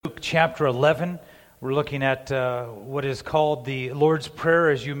chapter 11. We're looking at what is called the Lord's Prayer,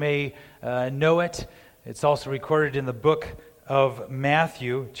 as you may know it. It's also recorded in the book of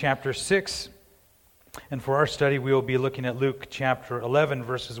Matthew, chapter 6. And for our study, we will be looking at Luke chapter 11,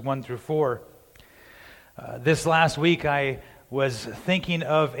 verses 1 through 4. This last week, I was thinking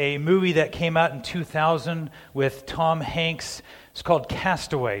of a movie that came out in 2000 with Tom Hanks. It's called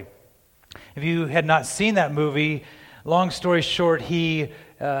Castaway. If you had not seen that movie, long story short, he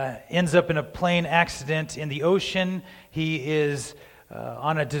ends up in a plane accident in the ocean. He is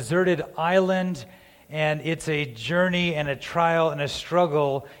on a deserted island, and it's a journey and a trial and a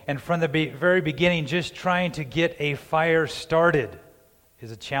struggle. And from the very beginning, just trying to get a fire started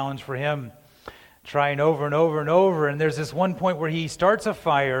is a challenge for him. Trying over and over and over. And there's this one point where he starts a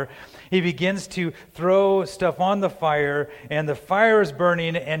fire. He begins to throw stuff on the fire, and the fire is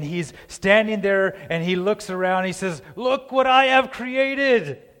burning, and he's standing there, and he looks around, and he says, "Look what I have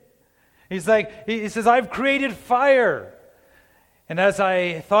created." He says, "I've created fire." And as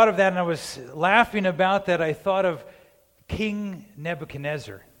I thought of that, and I was laughing about that, I thought of King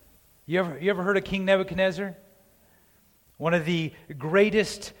Nebuchadnezzar. You ever heard of King Nebuchadnezzar? One of the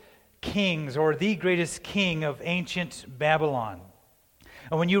greatest kings, or the greatest king of ancient Babylon.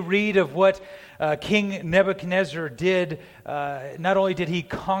 And when you read of what King Nebuchadnezzar did, not only did he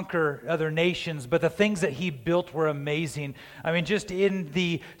conquer other nations, but the things that he built were amazing. I mean, just in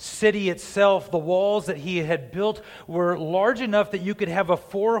the city itself, the walls that he had built were large enough that you could have a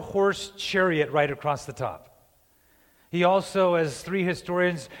 4-horse chariot right across the top. He also, as 3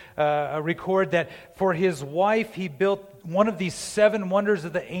 historians record, that for his wife, he built one of these 7 wonders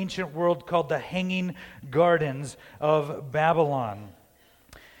of the ancient world called the Hanging Gardens of Babylon.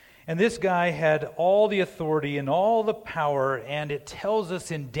 And this guy had all the authority and all the power, and it tells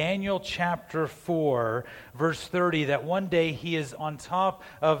us in Daniel chapter 4, verse 30, that one day he is on top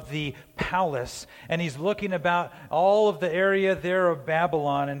of the palace, and he's looking about all of the area there of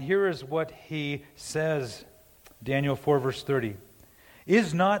Babylon, and here is what he says. Daniel 4, verse 30.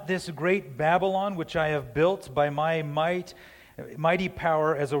 "Is not this great Babylon, which I have built by my mighty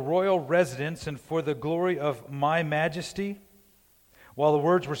power as a royal residence and for the glory of my majesty?" While the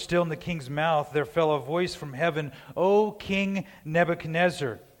words were still in the king's mouth, there fell a voice from heaven, "O King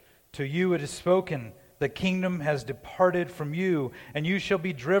Nebuchadnezzar, to you it is spoken, the kingdom has departed from you, and you shall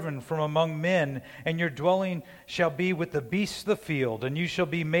be driven from among men, and your dwelling shall be with the beasts of the field, and you shall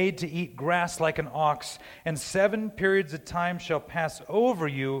be made to eat grass like an ox, and 7 periods of time shall pass over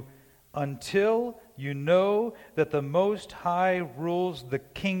you until you know that the Most High rules the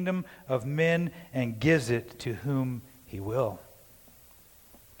kingdom of men and gives it to whom he will."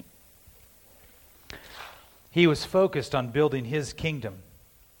 He was focused on building his kingdom,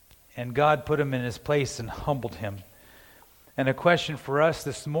 and God put him in his place and humbled him. And a question for us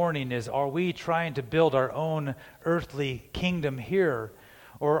this morning is, are we trying to build our own earthly kingdom here?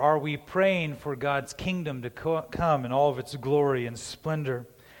 Or are we praying for God's kingdom to come in all of its glory and splendor?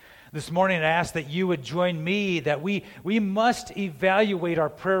 This morning I ask that you would join me, that we must evaluate our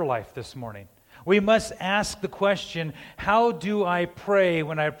prayer life this morning. We must ask the question, how do I pray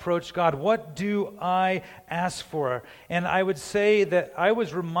when I approach God? What do I ask for? And I would say that I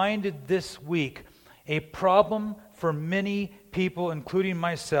was reminded this week, a problem for many people, including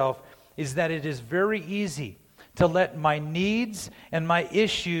myself, is that it is very easy to let my needs and my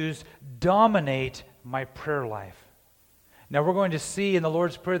issues dominate my prayer life. Now we're going to see in the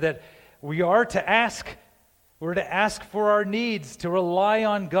Lord's Prayer that we are to ask. We're to ask for our needs, to rely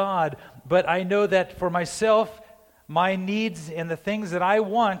on God. But I know that for myself, my needs and the things that I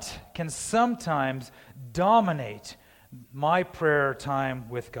want can sometimes dominate my prayer time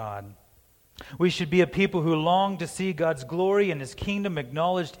with God. We should be a people who long to see God's glory and His kingdom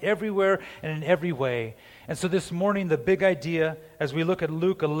acknowledged everywhere and in every way. And so this morning, the big idea, as we look at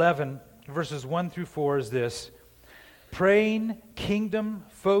Luke 11, verses 1 through 4, is this: praying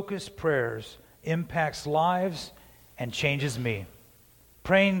kingdom-focused prayers impacts lives and changes me.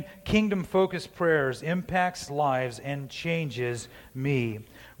 Praying kingdom-focused prayers impacts lives and changes me.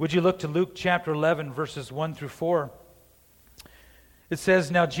 Would you look to Luke chapter 11, verses 1 through 4? It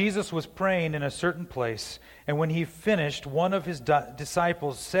says, "Now Jesus was praying in a certain place, and when he finished, one of his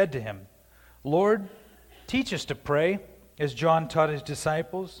disciples said to him, 'Lord, teach us to pray, as John taught his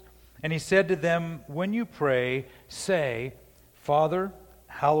disciples.' And he said to them, 'When you pray, say, Father,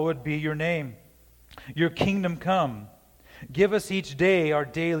 hallowed be your name. Your kingdom come. Give us each day our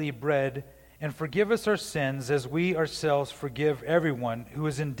daily bread, and forgive us our sins as we ourselves forgive everyone who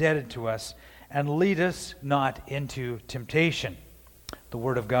is indebted to us, and lead us not into temptation.'" The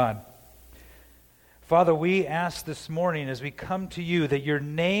Word of God. Father, we ask this morning as we come to you that your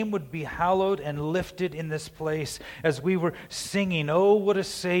name would be hallowed and lifted in this place. As we were singing, oh, what a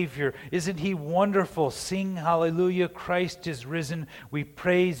Savior. Isn't he wonderful? Sing hallelujah, Christ is risen. We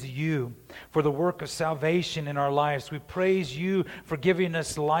praise you for the work of salvation in our lives. We praise you for giving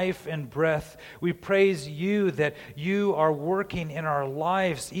us life and breath. We praise you that you are working in our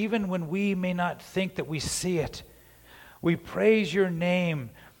lives even when we may not think that we see it. We praise your name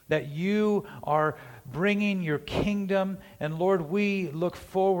that you are bringing your kingdom. And Lord, we look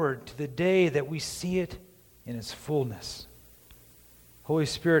forward to the day that we see it in its fullness. Holy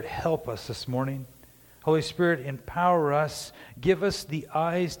Spirit, help us this morning. Holy Spirit, empower us. Give us the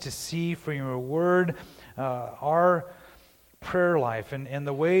eyes to see from your word our prayer life and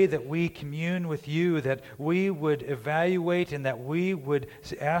the way that we commune with you, that we would evaluate and that we would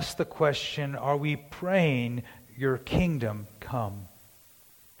ask the question, are we praying your kingdom come?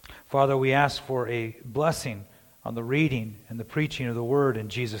 Father, we ask for a blessing on the reading and the preaching of the word in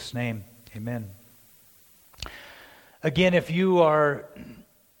Jesus' name. Amen. Again, if you are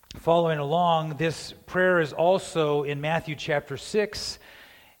following along, this prayer is also in Matthew chapter 6.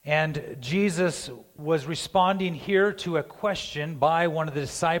 And Jesus was responding here to a question by one of the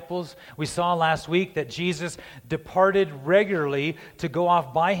disciples. We saw last week that Jesus departed regularly to go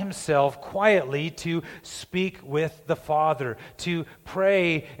off by himself quietly to speak with the Father, to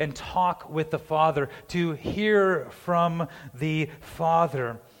pray and talk with the Father, to hear from the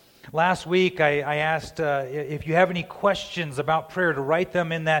Father. Last week, I asked if you have any questions about prayer to write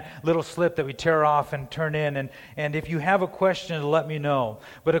them in that little slip that we tear off and turn in. And if you have a question, to let me know.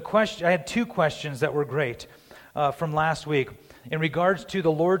 But I had two questions that were great from last week. In regards to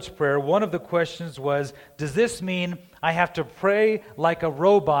the Lord's Prayer, one of the questions was, does this mean I have to pray like a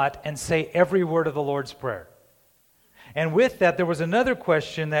robot and say every word of the Lord's Prayer? And with that, there was another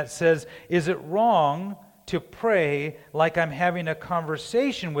question that says, is it wrong to pray like I'm having a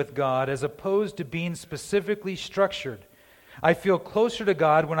conversation with God as opposed to being specifically structured? I feel closer to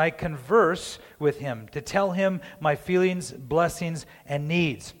God when I converse with Him, to tell Him my feelings, blessings, and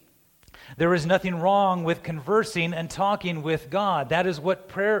needs. There is nothing wrong with conversing and talking with God. That is what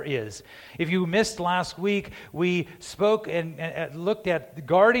prayer is. If you missed last week, we spoke and looked at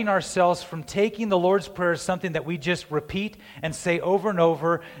guarding ourselves from taking the Lord's Prayer as something that we just repeat and say over and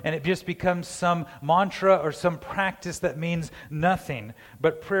over, and it just becomes some mantra or some practice that means nothing.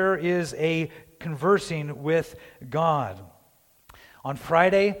 But prayer is a conversing with God. On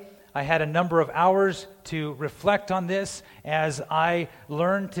Friday, I had a number of hours to reflect on this as I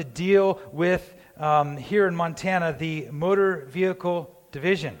learned to deal with, here in Montana, the Motor Vehicle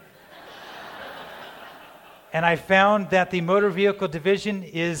Division. And I found that the Motor Vehicle Division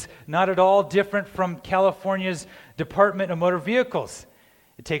is not at all different from California's Department of Motor Vehicles.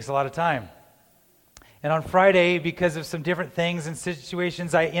 It takes a lot of time. And on Friday, because of some different things and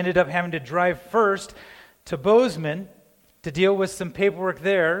situations, I ended up having to drive first to Bozeman to deal with some paperwork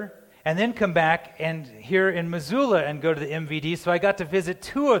there, and then come back and here in Missoula and go to the MVD. So I got to visit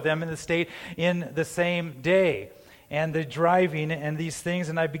two of them in the state in the same day. And the driving and these things,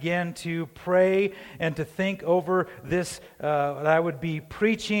 and I began to pray and to think over this, that I would be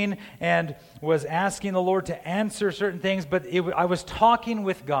preaching, and was asking the Lord to answer certain things, but I was talking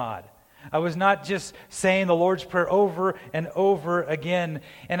with God. I was not just saying the Lord's Prayer over and over again.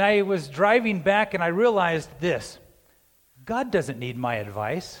 And I was driving back and I realized this: God doesn't need my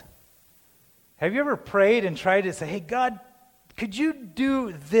advice. Have you ever prayed and tried to say, hey, God, could you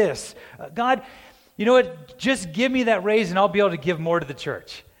do this? God, you know what? Just give me that raise and I'll be able to give more to the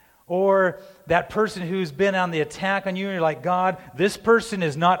church. Or that person who's been on the attack on you, and you're like, God, this person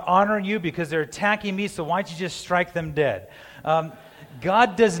is not honoring you because they're attacking me, so why don't you just strike them dead?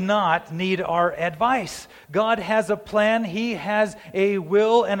 God does not need our advice. God has a plan. He has a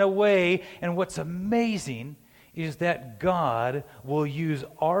will and a way. And what's amazing is that God will use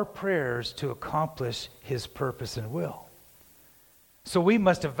our prayers to accomplish His purpose and will. So we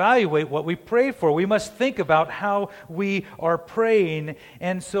must evaluate what we pray for. We must think about how we are praying.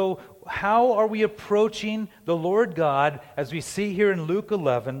 And so how are we approaching the Lord God, as we see here in Luke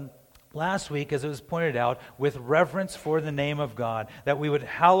 11, last week, as it was pointed out, with reverence for the name of God, that we would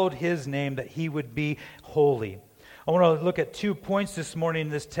hallow His name, that He would be holy. I want to look at 2 points this morning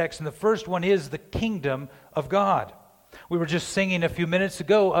in this text, and the first one is the kingdom of God. We were just singing a few minutes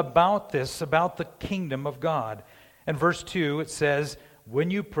ago about this, about the kingdom of God. In verse 2, it says,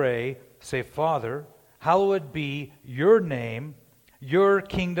 when you pray, say, Father, hallowed be your name, your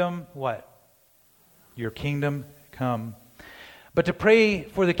kingdom, what? Your kingdom come. But to pray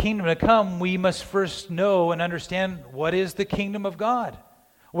for the kingdom to come, we must first know and understand what is the kingdom of God.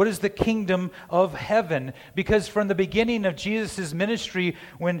 What is the kingdom of heaven? Because from the beginning of Jesus' ministry,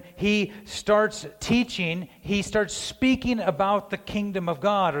 when he starts teaching, he starts speaking about the kingdom of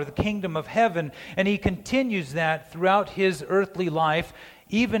God or the kingdom of heaven, and he continues that throughout his earthly life.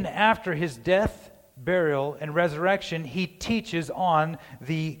 Even after his death, burial, and resurrection, he teaches on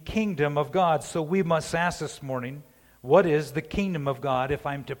the kingdom of God. So we must ask this morning, what is the kingdom of God if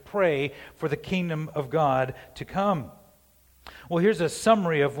I'm to pray for the kingdom of God to come? Well, here's a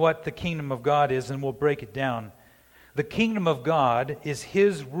summary of what the kingdom of God is, and we'll break it down. The kingdom of God is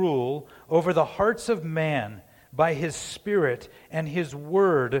his rule over the hearts of man by his Spirit and his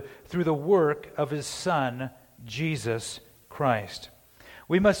word through the work of his Son, Jesus Christ.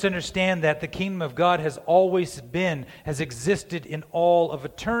 We must understand that the kingdom of God has always been, has existed in all of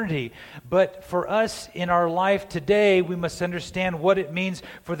eternity. But for us in our life today, we must understand what it means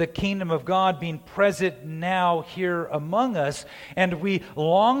for the kingdom of God being present now here among us. And we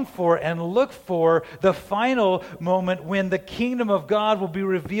long for and look for the final moment when the kingdom of God will be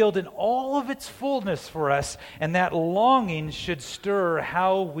revealed in all of its fullness for us. And that longing should stir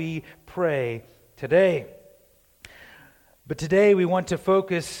how we pray today. But today we want to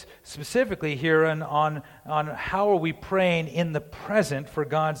focus specifically here on how are we praying in the present for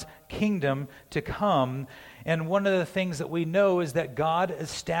God's kingdom to come. And one of the things that we know is that God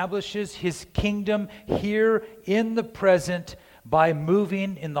establishes his kingdom here in the present by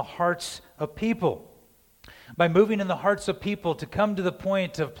moving in the hearts of people. By moving in the hearts of people to come to the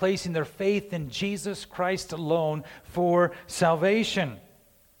point of placing their faith in Jesus Christ alone for salvation.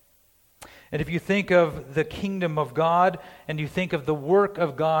 And if you think of the kingdom of God and you think of the work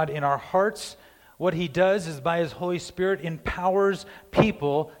of God in our hearts, what he does is by his Holy Spirit empowers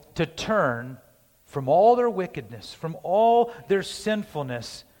people to turn from all their wickedness, from all their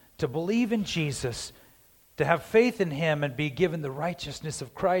sinfulness, to believe in Jesus, to have faith in him and be given the righteousness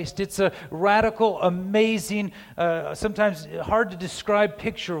of Christ. It's a radical, amazing, sometimes hard to describe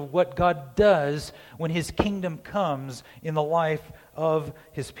picture of what God does when his kingdom comes in the life of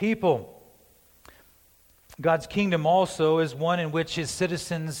his people. God's kingdom also is one in which his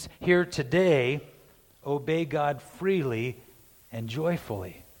citizens here today obey God freely and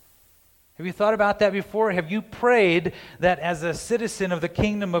joyfully. Have you thought about that before? Have you prayed that as a citizen of the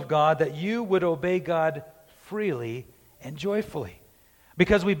kingdom of God that you would obey God freely and joyfully?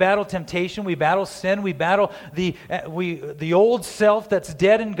 Because we battle temptation, we battle sin, we battle the old self that's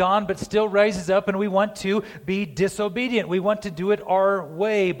dead and gone but still rises up, and we want to be disobedient. We want to do it our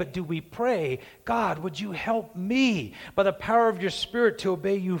way, but do we pray, God, would you help me by the power of your Spirit to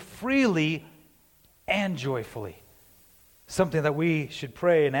obey you freely and joyfully? Something that we should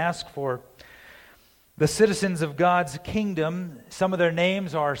pray and ask for. The citizens of God's kingdom, some of their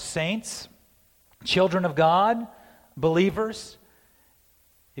names are saints, children of God, believers.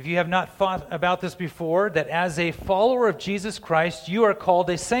 If you have not thought about this before, that as a follower of Jesus Christ, you are called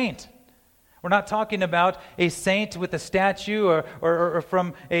a saint. We're not talking about a saint with a statue or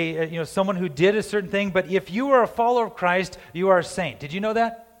from someone who did a certain thing, but if you are a follower of Christ, you are a saint. Did you know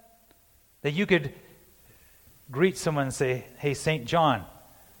that? That you could greet someone and say, "Hey, Saint John."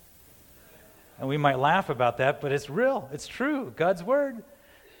 And we might laugh about that, but it's real. It's true. God's word.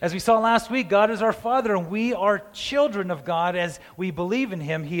 As we saw last week, God is our Father, and we are children of God. As we believe in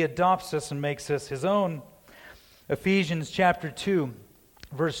him, he adopts us and makes us his own. Ephesians chapter 2,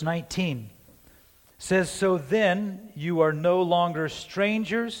 verse 19 says, "So then you are no longer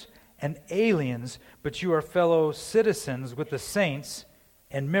strangers and aliens, but you are fellow citizens with the saints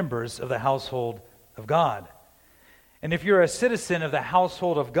and members of the household of God." And if you're a citizen of the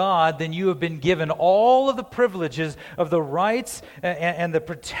household of God, then you have been given all of the privileges of the rights and the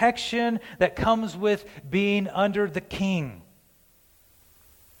protection that comes with being under the king.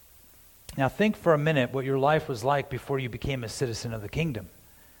 Now think for a minute what your life was like before you became a citizen of the kingdom.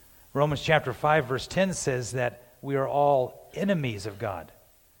 Romans chapter 5 verse 10 says that we are all enemies of God.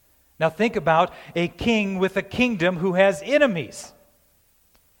 Now think about a king with a kingdom who has enemies.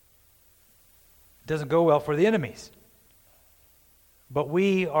 It doesn't go well for the enemies. But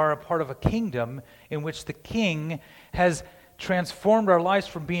we are a part of a kingdom in which the king has transformed our lives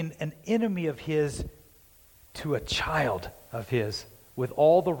from being an enemy of his to a child of his, with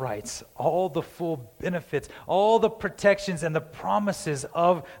all the rights, all the full benefits, all the protections and the promises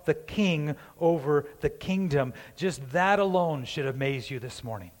of the king over the kingdom. Just that alone should amaze you this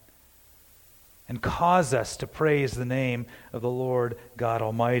morning and cause us to praise the name of the Lord God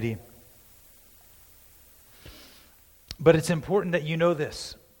Almighty. But it's important that you know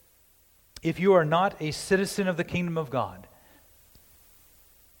this. If you are not a citizen of the kingdom of God,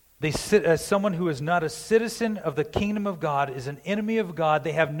 Someone who is not a citizen of the kingdom of God is an enemy of God.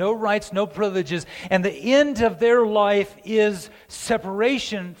 They have no rights, no privileges, and the end of their life is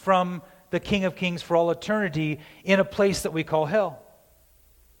separation from the King of Kings for all eternity in a place that we call hell.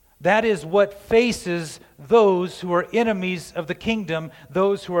 That is what faces those who are enemies of the kingdom,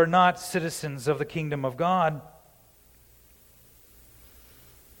 those who are not citizens of the kingdom of God.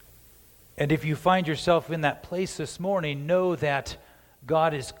 And if you find yourself in that place this morning, know that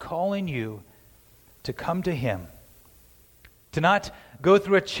God is calling you to come to Him. To not go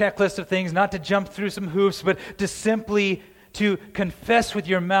through a checklist of things, not to jump through some hoops, but to simply to confess with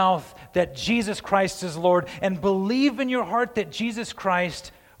your mouth that Jesus Christ is Lord and believe in your heart that Jesus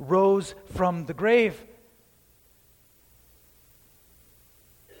Christ rose from the grave.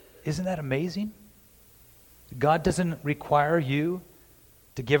 Isn't that amazing? God doesn't require you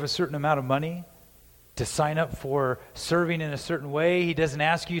to give a certain amount of money, to sign up for serving in a certain way. He doesn't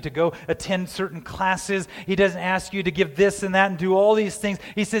ask you to go attend certain classes. He doesn't ask you to give this and that and do all these things.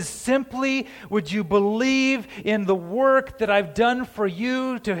 He says, simply, would you believe in the work that I've done for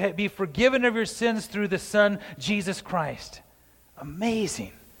you to be forgiven of your sins through the Son, Jesus Christ?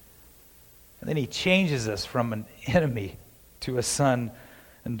 Amazing. And then He changes us from an enemy to a son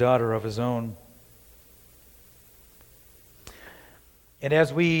and daughter of His own. And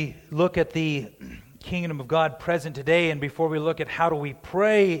as we look at the kingdom of God present today, and before we look at how do we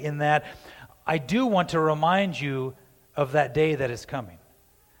pray in that, I do want to remind you of that day that is coming.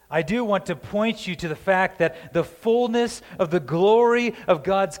 I do want to point you to the fact that the fullness of the glory of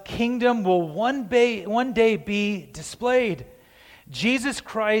God's kingdom will one day be displayed. Jesus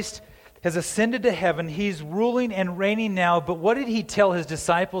Christ has ascended to heaven. He's ruling and reigning now, but what did He tell His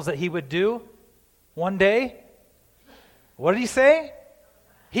disciples that He would do one day? What did He say?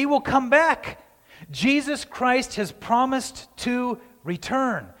 He will come back. Jesus Christ has promised to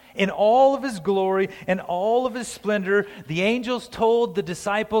return in all of His glory and all of His splendor. The angels told the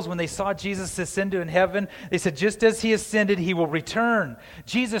disciples when they saw Jesus ascend to heaven, they said, just as He ascended, He will return.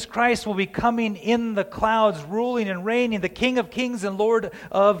 Jesus Christ will be coming in the clouds, ruling and reigning, the King of Kings and Lord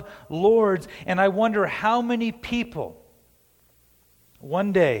of Lords. And I wonder how many people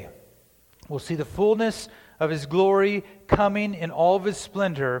one day will see the fullness of His glory coming in all of His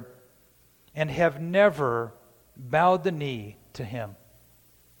splendor and have never bowed the knee to Him.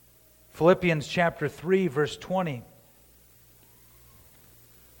 Philippians chapter 3, verse 20.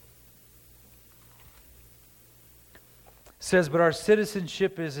 Says, but our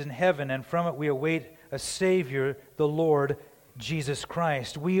citizenship is in heaven, and from it we await a Savior, the Lord Jesus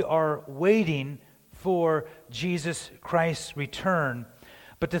Christ. We are waiting for Jesus Christ's return.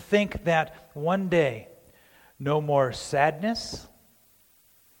 But to think that one day, no more sadness,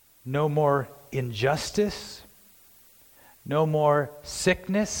 no more injustice, no more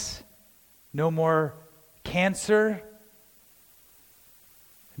sickness, no more cancer,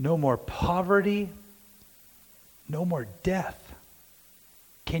 no more poverty, no more death.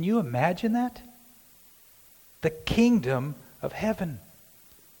 Can you imagine that? The kingdom of heaven.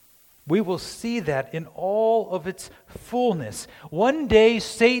 We will see that in all of its fullness. One day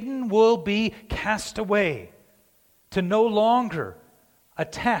Satan will be cast away to no longer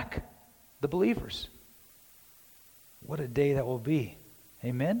attack the believers. What a day that will be.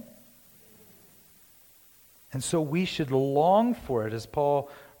 Amen? And so we should long for it, as Paul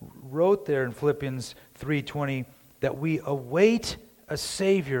wrote there in Philippians 3:20, that we await a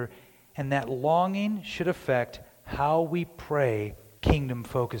Savior, and that longing should affect how we pray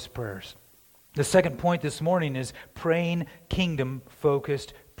kingdom-focused prayers. The second point this morning is praying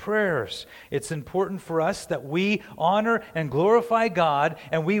kingdom-focused prayers. It's important for us that we honor and glorify God,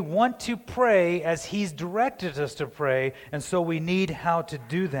 and we want to pray as He's directed us to pray, and so we need how to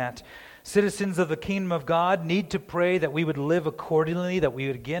do that. Citizens of the kingdom of God need to pray that we would live accordingly, that we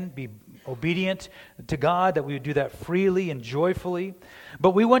would again be obedient to God, that we would do that freely and joyfully.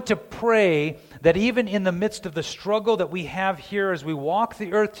 But we want to pray that even in the midst of the struggle that we have here as we walk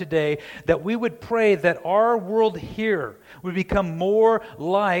the earth today, that we would pray that our world here would become more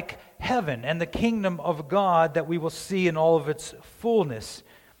like heaven and the kingdom of God that we will see in all of its fullness.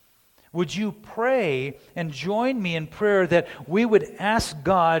 Would you pray and join me in prayer that we would ask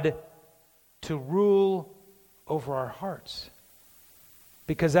God to rule over our hearts?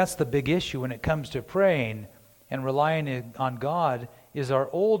 Because that's the big issue when it comes to praying and relying on God, is our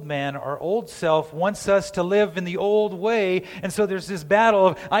old man, our old self wants us to live in the old way. And so there's this battle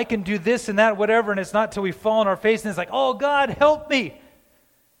of, I can do this and that, whatever, and it's not till we fall on our face and it's like, oh God, help me.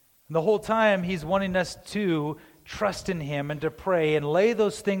 And the whole time He's wanting us to trust in Him and to pray and lay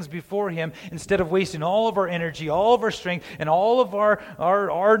those things before Him instead of wasting all of our energy, all of our strength, and all of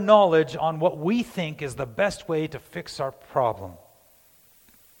our knowledge on what we think is the best way to fix our problem.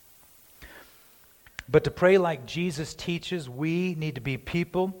 But to pray like Jesus teaches, we need to be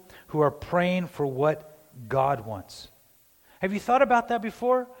people who are praying for what God wants. Have you thought about that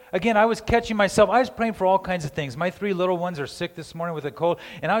before? Again, I was catching myself. I was praying for all kinds of things. My 3 little ones are sick this morning with a cold,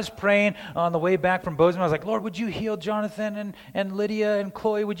 and I was praying on the way back from Bozeman. I was like, Lord, would you heal Jonathan and Lydia and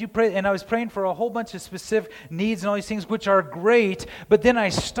Chloe? Would you pray? And I was praying for a whole bunch of specific needs and all these things, which are great. But then I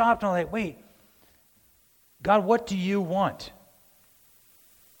stopped and I was like, wait, God, what do you want?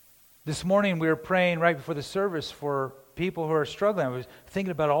 This morning we were praying right before the service for people who are struggling. I was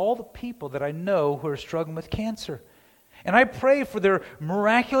thinking about all the people that I know who are struggling with cancer. And I pray for their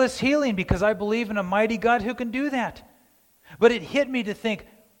miraculous healing because I believe in a mighty God who can do that. But it hit me to think,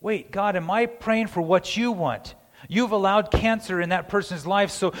 wait, God, am I praying for what you want? You've allowed cancer in that person's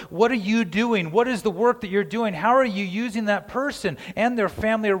life, so what are you doing? What is the work that you're doing? How are you using that person and their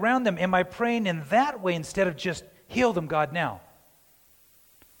family around them? Am I praying in that way instead of just heal them, God, now?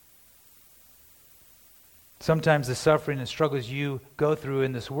 Sometimes the suffering and struggles you go through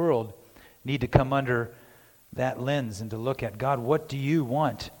in this world need to come under that lens and to look at, God, what do you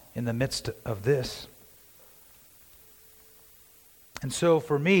want in the midst of this? And so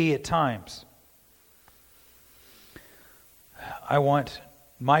for me, at times, I want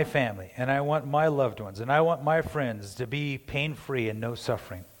my family and I want my loved ones and I want my friends to be pain-free and no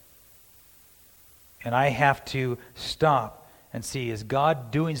suffering. And I have to stop and see, is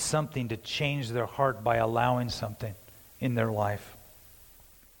God doing something to change their heart by allowing something in their life?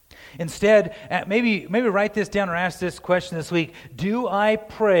 Instead, maybe write this down or ask this question this week. Do I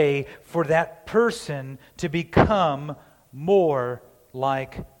pray for that person to become more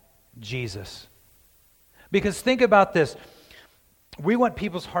like Jesus? Because think about this. We want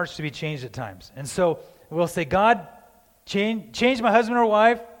people's hearts to be changed at times. And so we'll say, God, change my husband or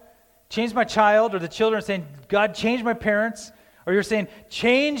wife, change my child, or the children are saying, God, change my parents. Or you're saying,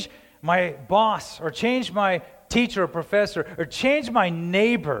 change my boss, or change my teacher or professor, or change my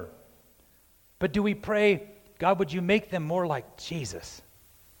neighbor. But do we pray, God, would you make them more like Jesus?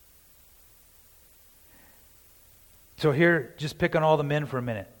 So here, just pick on all the men for a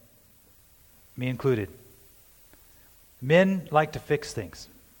minute, me included. Men like to fix things.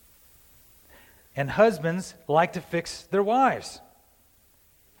 And husbands like to fix their wives.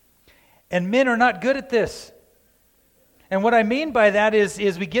 And men are not good at this. And what I mean by that is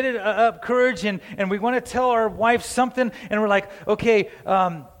we get it up courage and we want to tell our wife something and we're like, okay,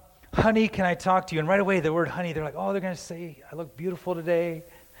 honey, can I talk to you? And right away, the word honey, they're like, oh, they're going to say, I look beautiful today.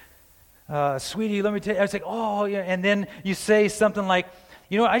 Sweetie, let me tell you. I was like, oh, yeah. And then you say something like,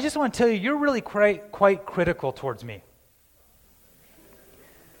 you know, I just want to tell you, you're really quite critical towards me.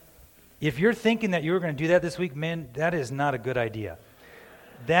 If you're thinking that you were going to do that this week, men, that is not a good idea.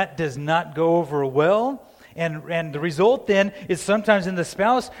 That does not go over well. And the result then is sometimes in the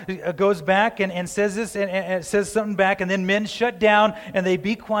spouse goes back and says this and says something back, and then men shut down and they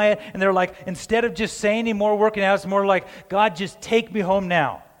be quiet and they're like, instead of just saying any more, working out, it's more like, God, just take me home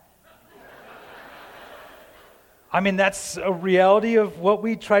now. I mean, that's a reality of what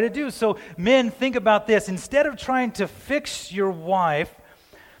we try to do. So men, think about this. Instead of trying to fix your wife,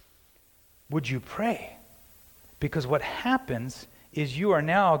 would you pray? Because what happens is you are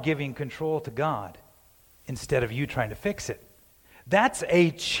now giving control to God instead of you trying to fix it. That's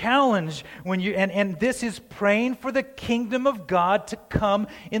a challenge when you and this is praying for the kingdom of God to come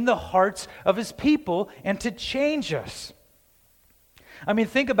in the hearts of his people and to change us. I mean,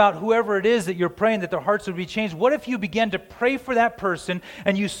 think about whoever it is that you're praying that their hearts would be changed. What if you began to pray for that person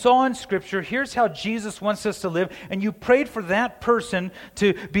and you saw in Scripture, here's how Jesus wants us to live, and you prayed for that person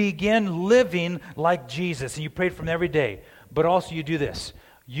to begin living like Jesus, and you prayed for them every day. But also you do this.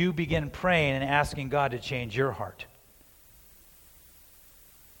 You begin praying and asking God to change your heart.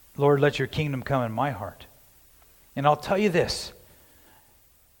 Lord, let your kingdom come in my heart. And I'll tell you this.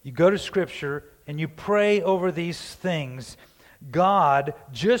 You go to Scripture and you pray over these things. God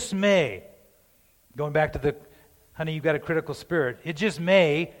just may, going back to the, honey, you've got a critical spirit. It just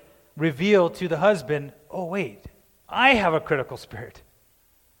may reveal to the husband, oh wait, I have a critical spirit.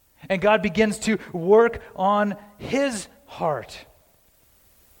 And God begins to work on his heart.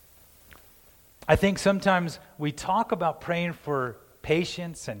 I think sometimes we talk about praying for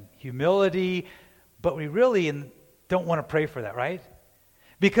patience and humility, but we really don't want to pray for that, right?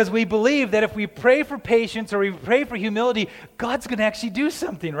 Because we believe that if we pray for patience or we pray for humility, God's going to actually do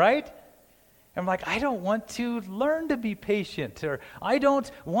something, right? And I'm like, I don't want to learn to be patient, or I don't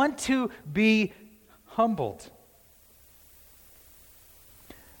want to be humbled.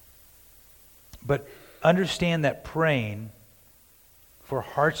 But understand that praying for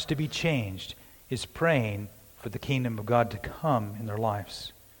hearts to be changed is praying for the kingdom of God to come in their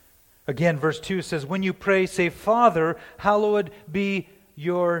lives. Again, verse 2 says, when you pray, say, Father, hallowed be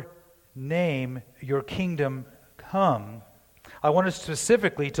your name, your kingdom come. I want us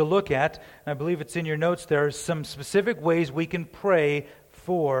specifically to look at, and I believe it's in your notes there, some specific ways we can pray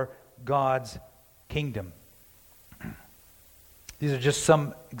for God's kingdom. These are just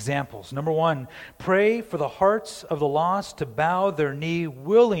some examples. Number one, pray for the hearts of the lost to bow their knee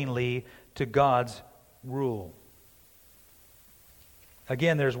willingly to God's rule.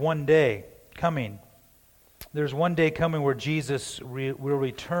 Again, there's one day coming. There's one day coming where Jesus will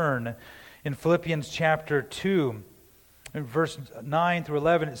return. In Philippians chapter 2, in verse 9 through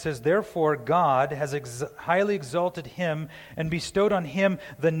 11, it says, therefore God has highly exalted him and bestowed on him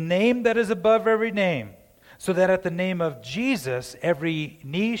the name that is above every name, so that at the name of Jesus every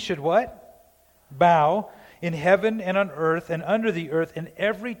knee should what? Bow, in heaven and on earth and under the earth, and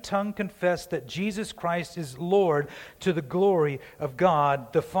every tongue confess that Jesus Christ is Lord, to the glory of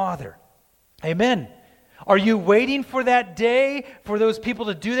God the Father. Amen. Are you waiting for that day for those people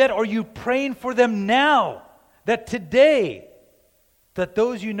to do that? Or are you praying for them now? That today, that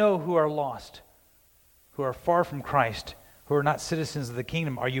those you know who are lost, who are far from Christ, who are not citizens of the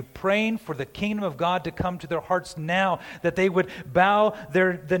kingdom, are you praying for the kingdom of God to come to their hearts now? That they would bow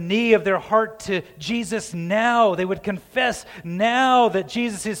the knee of their heart to Jesus now. They would confess now that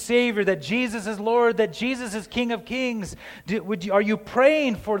Jesus is Savior, that Jesus is Lord, that Jesus is King of Kings. Are you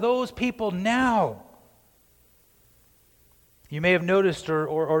praying for those people now? You may have noticed,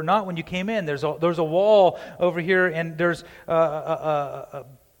 or not when you came in, there's a wall over here, and there's I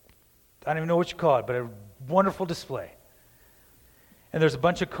don't even know what you call it, but a wonderful display. And there's a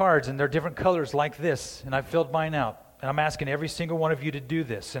bunch of cards, and they're different colors like this, and I filled mine out. And I'm asking every single one of you to do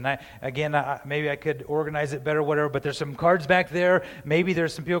this. And maybe I could organize it better, whatever, but there's some cards back there. Maybe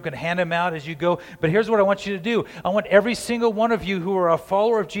there's some people who can hand them out as you go. But here's what I want you to do. I want every single one of you who are a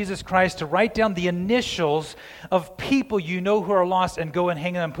follower of Jesus Christ to write down the initials of people you know who are lost and go and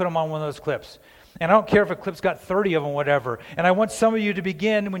hang them and put them on one of those clips. And I don't care if a clip's got 30 of them, whatever. And I want some of you to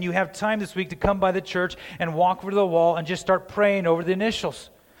begin, when you have time this week, to come by the church and walk over to the wall and just start praying over the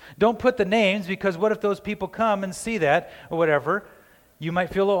initials. Don't put the names, because what if those people come and see that or whatever? You might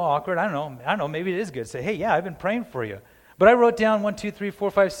feel a little awkward. I don't know. Maybe it is good. Say, hey, yeah, I've been praying for you. But I wrote down 1, 2, 3,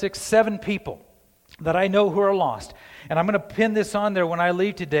 4, 5, 6, 7 people that I know who are lost. And I'm going to pin this on there when I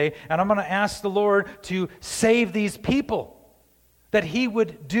leave today, and I'm going to ask the Lord to save these people, that He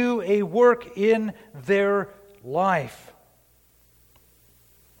would do a work in their life.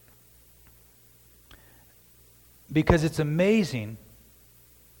 Because it's amazing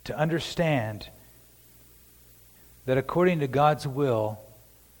to understand that according to God's will,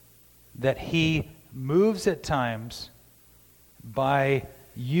 that He moves at times by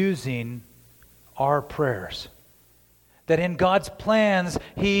using our prayers. That in God's plans,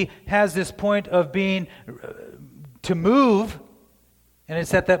 He has this point of being to move, and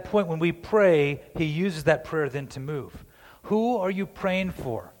it's at that point when we pray, He uses that prayer then to move. Who are you praying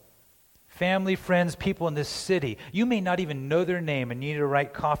for? Family, friends, people in this city. You may not even know their name and you need to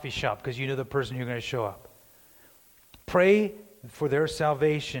write coffee shop because you know the person who's going to show up. Pray for their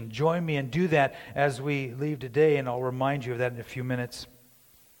salvation. Join me and do that as we leave today, and I'll remind you of that in a few minutes.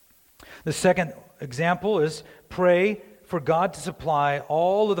 The second example is pray for God to supply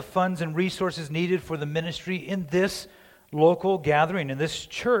all of the funds and resources needed for the ministry in this local gathering, in this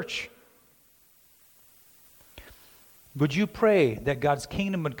church. Would you pray that God's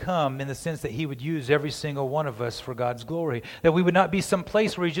kingdom would come in the sense that He would use every single one of us for God's glory? That we would not be some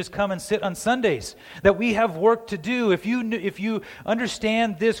place where you just come and sit on Sundays. That we have work to do. If you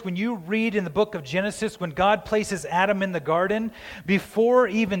understand this, when you read in the book of Genesis, when God places Adam in the garden, before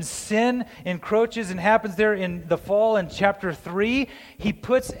even sin encroaches and happens there in the fall in chapter 3, He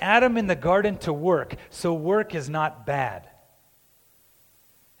puts Adam in the garden to work. So work is not bad.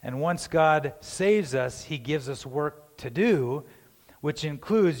 And once God saves us, He gives us work to do, which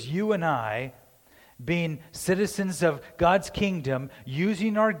includes you and I being citizens of God's kingdom,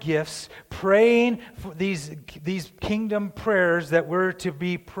 using our gifts, praying for these kingdom prayers that we're to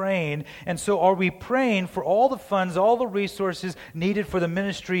be praying. And so are we praying for all the funds, all the resources needed for the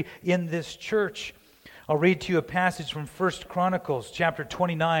ministry in this church? I'll read to you a passage from 1 Chronicles chapter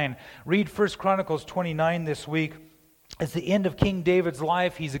 29. Read 1 Chronicles 29 this week. It's the end of King David's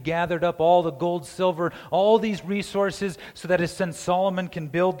life. He's gathered up all the gold, silver, all these resources so that his son Solomon can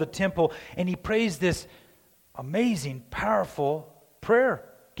build the temple. And he prays this amazing, powerful prayer,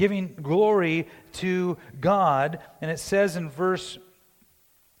 giving glory to God. And it says in verse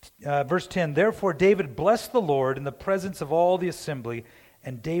Verse 10, therefore David blessed the Lord in the presence of all the assembly,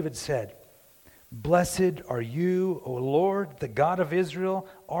 and David said, blessed are you, O Lord, the God of Israel,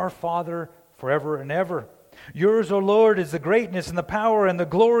 our Father, forever and ever. Yours, O Lord, is the greatness and the power and the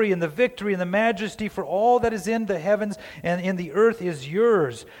glory and the victory and the majesty, for all that is in the heavens and in the earth is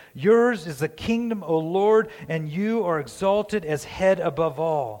yours. Yours is the kingdom, O Lord, and you are exalted as head above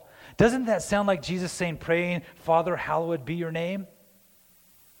all. Doesn't that sound like Jesus saying, praying, Father, hallowed be your name?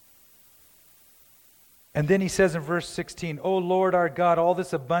 And then he says in verse 16, O Lord our God, all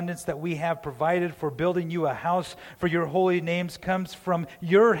this abundance that we have provided for building you a house for your holy names comes from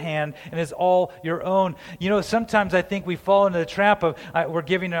your hand and is all your own. You know, sometimes I think we fall into the trap of we're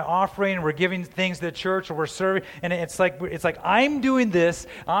giving an offering, and we're giving things to the church, or we're serving, and it's like I'm doing this,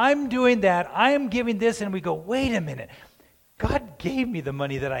 I'm doing that, I'm giving this, and we go, wait a minute. God gave me the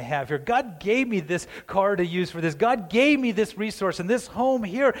money that I have here. God gave me this car to use for this. God gave me this resource and this home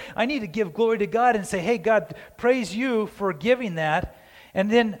here. I need to give glory to God and say, hey, God, praise you for giving that.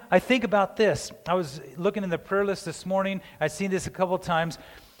 And then I think about this. I was looking in the prayer list this morning. I've seen this a couple of times.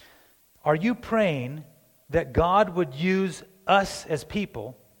 Are you praying that God would use us as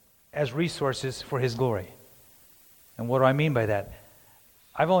people as resources for His glory? And what do I mean by that?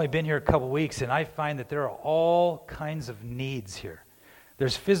 I've only been here a couple weeks, and I find that there are all kinds of needs here.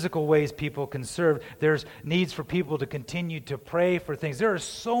 There's physical ways people can serve. There's needs for people to continue to pray for things. There are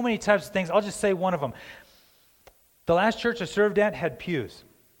so many types of things. I'll just say one of them. The last church I served at had pews.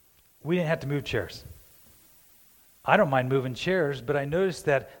 We didn't have to move chairs. I don't mind moving chairs, but I noticed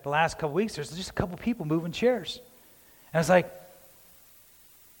that the last couple weeks, there's just a couple people moving chairs. And I was like,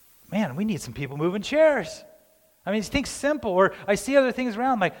 man, we need some people moving chairs. I mean, think simple. Or I see other things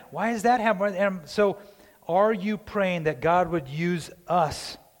around, like, why does that happen? And so are you praying that God would use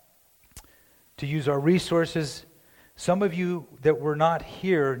us to use our resources? Some of you that were not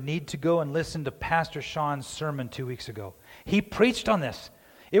here need to go and listen to Pastor Sean's sermon 2 weeks ago. He preached on this.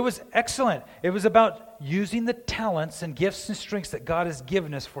 It was excellent. It was about using the talents and gifts and strengths that God has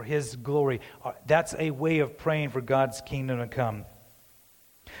given us for His glory. That's a way of praying for God's kingdom to come.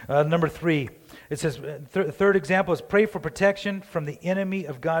 Number 3, it says, third example is pray for protection from the enemy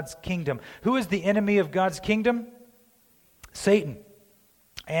of God's kingdom. Who is the enemy of God's kingdom? Satan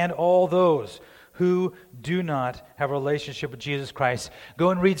and all those who do not have a relationship with Jesus Christ. Go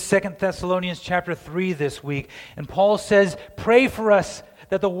and read 2 Thessalonians chapter 3 this week. And Paul says, pray for us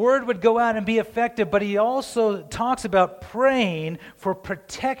that the word would go out and be effective. But he also talks about praying for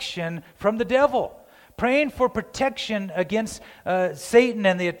protection from the devil. Praying for protection against Satan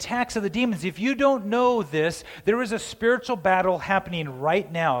and the attacks of the demons. If you don't know this, there is a spiritual battle happening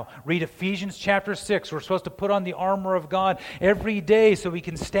right now. Read Ephesians chapter 6. We're supposed to put on the armor of God every day so we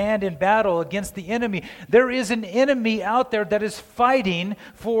can stand in battle against the enemy. There is an enemy out there that is fighting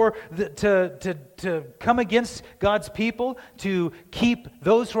to come against God's people, to keep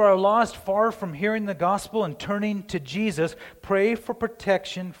those who are lost far from hearing the gospel and turning to Jesus. Pray for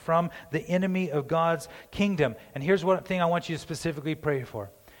protection from the enemy of God's kingdom. And here's one thing I want you to specifically pray for.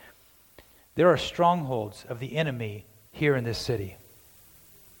 There are strongholds of the enemy here in this city.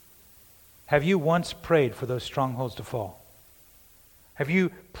 Have you once prayed for those strongholds to fall? Have you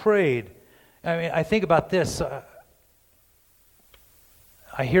prayed? I mean, I think about this.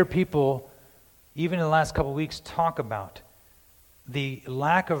 I hear people, even in the last couple of weeks, talk about the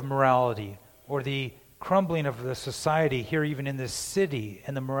lack of morality or the crumbling of the society here, even in this city,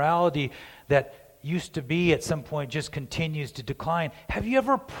 and the morality that used to be at some point just continues to decline. Have you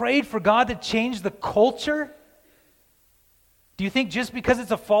ever prayed for God to change the culture? Do you think just because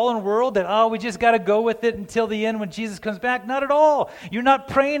it's a fallen world that, we just got to go with it until the end when Jesus comes back? Not at all. You're not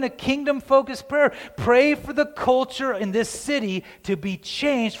praying a kingdom-focused prayer. Pray for the culture in this city to be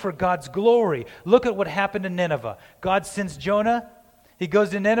changed for God's glory. Look at what happened in Nineveh. God sends Jonah. He goes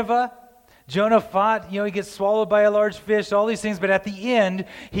to Nineveh. Jonah fought, he gets swallowed by a large fish, all these things. But at the end,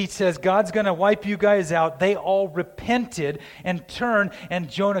 he says, God's going to wipe you guys out. They all repented and turned, and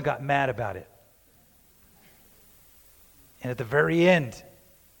Jonah got mad about it. And at the very end,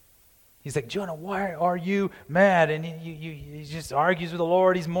 he's like, Jonah, why are you mad? And he just argues with the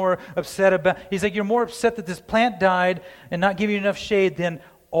Lord. He's more upset about, he's like, you're more upset that this plant died and not giving you enough shade than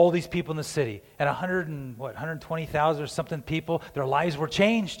all these people in the city. And 120,000 or something people, their lives were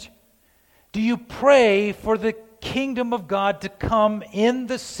changed. Do you pray for the kingdom of God to come in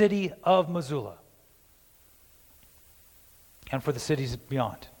the city of Missoula? And for the cities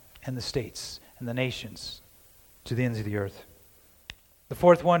beyond, and the states, and the nations, to the ends of the earth. The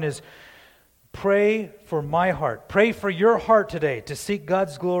fourth one is Pray for my heart. Pray for your heart today to seek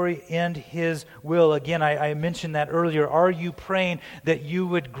God's glory and His will. Again, I mentioned that earlier. Are you praying that you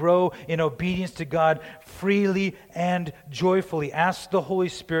would grow in obedience to God freely and joyfully? Ask the Holy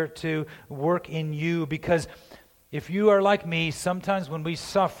Spirit to work in you, because if you are like me, sometimes when we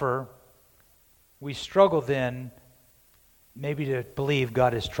suffer, we struggle then maybe to believe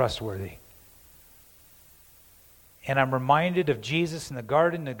God is trustworthy. And I'm reminded of Jesus in the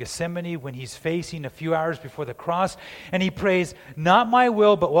Garden of Gethsemane when he's facing a few hours before the cross, and he prays, not my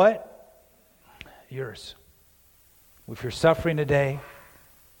will, but what? Yours. If you're suffering today,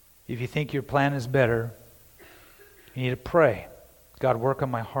 if you think your plan is better, you need to pray. God, work on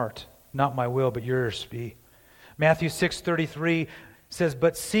my heart. Not my will, but yours be. Matthew 6:33 says,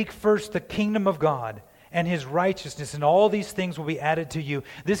 but seek first the kingdom of God and His righteousness, and all these things will be added to you.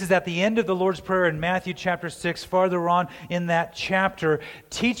 This is at the end of the Lord's Prayer in Matthew chapter 6, farther on in that chapter,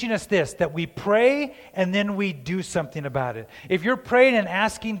 teaching us this, that we pray and then we do something about it. If you're praying and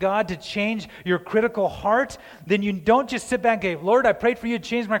asking God to change your critical heart, then you don't just sit back and go, Lord, I prayed for you to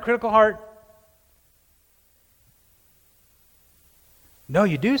change my critical heart. No,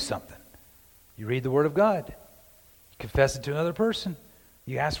 you do something. You read the Word of God. You confess it to another person.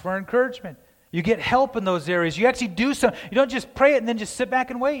 You ask for encouragement. You get help in those areas. You actually do something. You don't just pray it and then just sit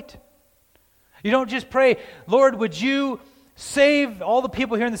back and wait. You don't just pray, Lord, would you save all the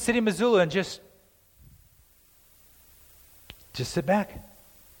people here in the city of Missoula, and just sit back.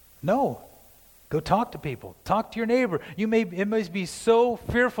 No. Go talk to people. Talk to your neighbor. It may be so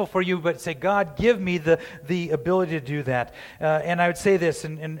fearful for you, but say, God, give me the ability to do that. And I would say this,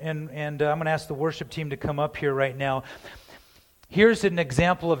 and I'm going to ask the worship team to come up here right now. Here's an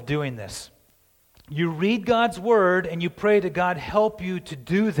example of doing this. You read God's Word and you pray to God help you to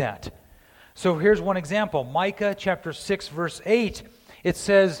do that. So here's one example. Micah chapter 6 verse 8. It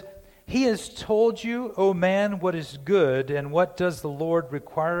says, He has told you, O man, what is good, and what does the Lord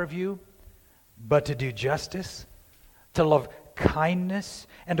require of you? But to do justice, to love kindness,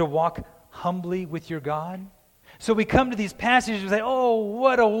 and to walk humbly with your God. So we come to these passages and say, oh,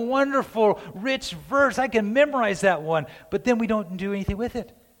 what a wonderful, rich verse. I can memorize that one. But then we don't do anything with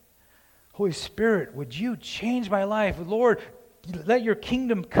it. Holy Spirit, would you change my life? Lord, let your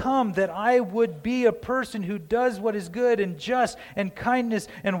kingdom come, that I would be a person who does what is good and just and kindness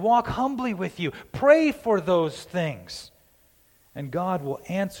and walk humbly with you. Pray for those things. And God will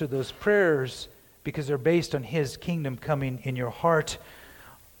answer those prayers because they're based on His kingdom coming in your heart.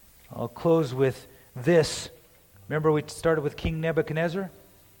 I'll close with this. Remember we started with King Nebuchadnezzar?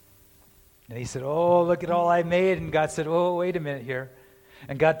 And he said, oh, look at all I made. And God said, oh, wait a minute here.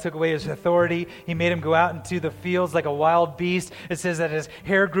 And God took away his authority. He made him go out into the fields like a wild beast. It says that his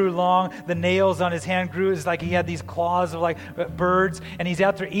hair grew long. The nails on his hand grew. It's like he had these claws of like birds. And he's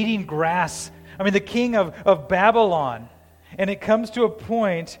out there eating grass. I mean, the king of Babylon. And it comes to a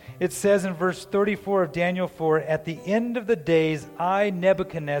point, it says in verse 34 of Daniel 4, at the end of the days, I,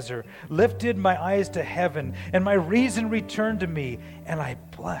 Nebuchadnezzar, lifted my eyes to heaven, and my reason returned to me, and I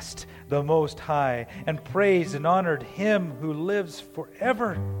blessed the Most High, and praised and honored Him who lives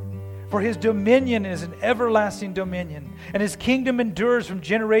forever. For His dominion is an everlasting dominion, and His kingdom endures from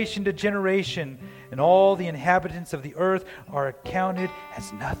generation to generation, and all the inhabitants of the earth are accounted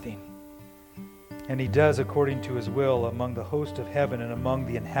as nothing. And He does according to His will among the host of heaven and among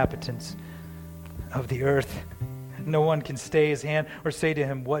the inhabitants of the earth. No one can stay His hand or say to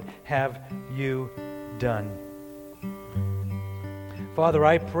Him, what have you done? Father,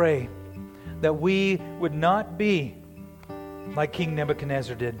 I pray that we would not be like King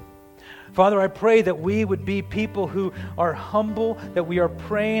Nebuchadnezzar did. Father, I pray that we would be people who are humble, that we are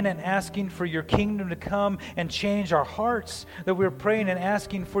praying and asking for your kingdom to come and change our hearts, that we are praying and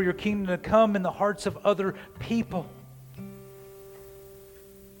asking for your kingdom to come in the hearts of other people.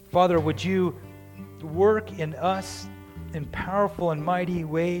 Father, would you work in us in powerful and mighty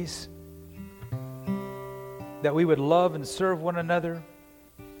ways, that we would love and serve one another,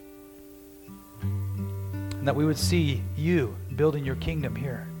 and that we would see you building your kingdom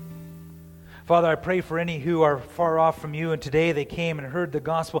here. Father, I pray for any who are far off from you, and today they came and heard the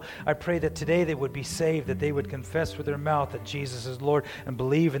gospel. I pray that today they would be saved, that they would confess with their mouth that Jesus is Lord, and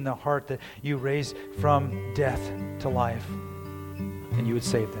believe in their heart that you raised from death to life, and you would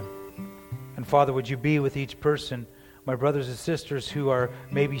save them. And Father, would you be with each person, my brothers and sisters who are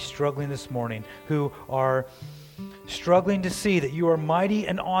maybe struggling this morning, who are struggling to see that you are mighty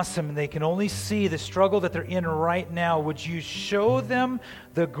and awesome, and they can only see the struggle that they're in right now. Would you show them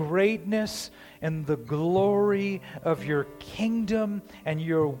the greatness and the glory of your kingdom and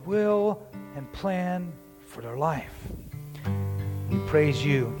your will and plan for their life? We praise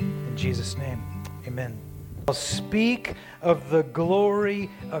you. In Jesus' name, amen. I'll speak of the glory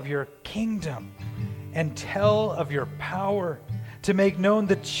of your kingdom and tell of your power, to make known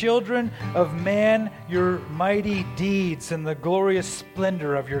the children of man your mighty deeds and the glorious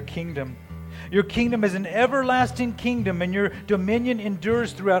splendor of your kingdom. Your kingdom is an everlasting kingdom, and your dominion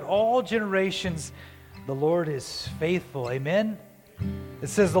endures throughout all generations. The Lord is faithful. Amen? It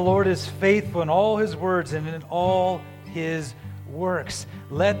says the Lord is faithful in all his words and in all his works.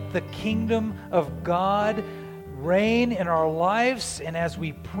 Let the kingdom of God reign in our lives, and as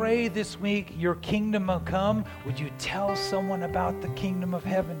we pray this week, your kingdom will come. Would you tell someone about the kingdom of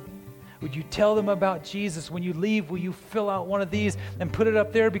heaven? Would you tell them about Jesus? When you leave, will you fill out one of these and put it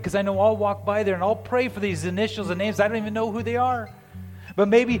up there? Because I know I'll walk by there and I'll pray for these initials and names. I don't even know who they are. But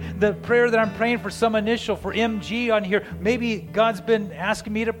maybe the prayer that I'm praying for some initial, for MG on here, maybe God's been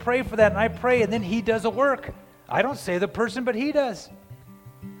asking me to pray for that, and I pray, and then he does a work. I don't say the person, but he does.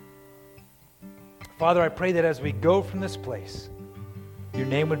 Father, I pray that as we go from this place, your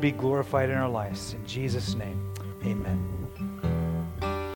name would be glorified in our lives. In Jesus' name, amen.